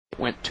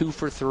went 2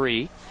 for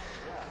 3.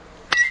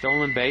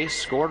 Stolen base,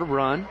 scored a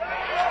run.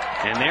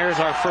 And there's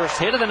our first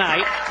hit of the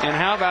night. And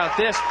how about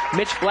this?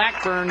 Mitch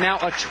Blackburn, now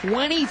a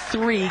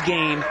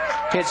 23-game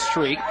hit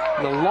streak,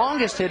 the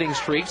longest hitting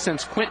streak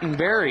since Quentin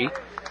Berry.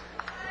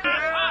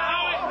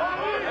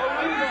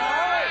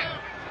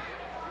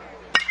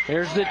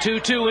 There's the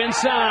 2-2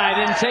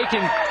 inside and taken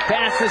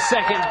past the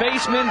second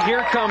baseman.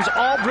 Here comes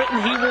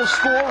Albritton. He will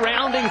score,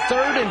 rounding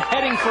third and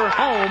heading for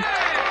home.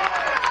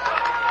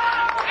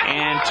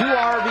 And 2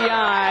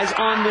 RBIs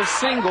on the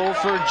single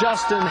for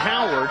Justin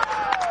Howard.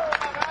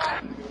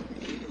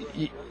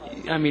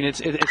 I mean,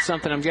 it's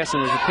something I'm guessing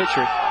as a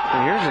pitcher.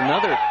 And here's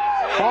another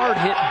hard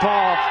hit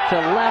ball to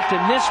left,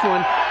 and this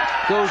one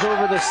goes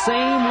over the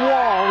same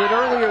wall that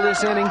earlier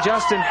this inning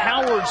Justin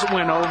Howard's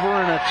went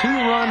over in a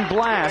 2-run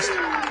blast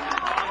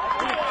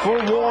for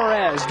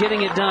Juarez,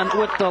 getting it done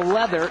with the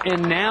leather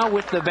and now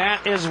with the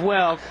bat as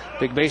well.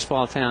 Big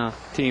baseball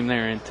team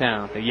there in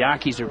town. The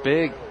Yankees are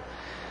big.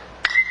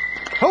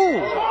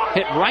 Oh,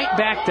 hit right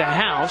back to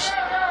House.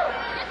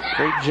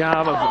 Great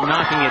job of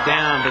knocking it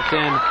down, but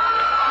then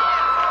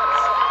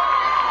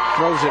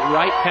throws it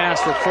right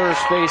past the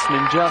first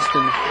baseman,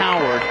 Justin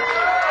Howard.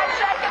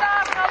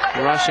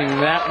 Rushing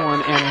that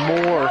one, and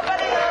more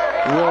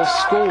will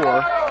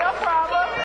score.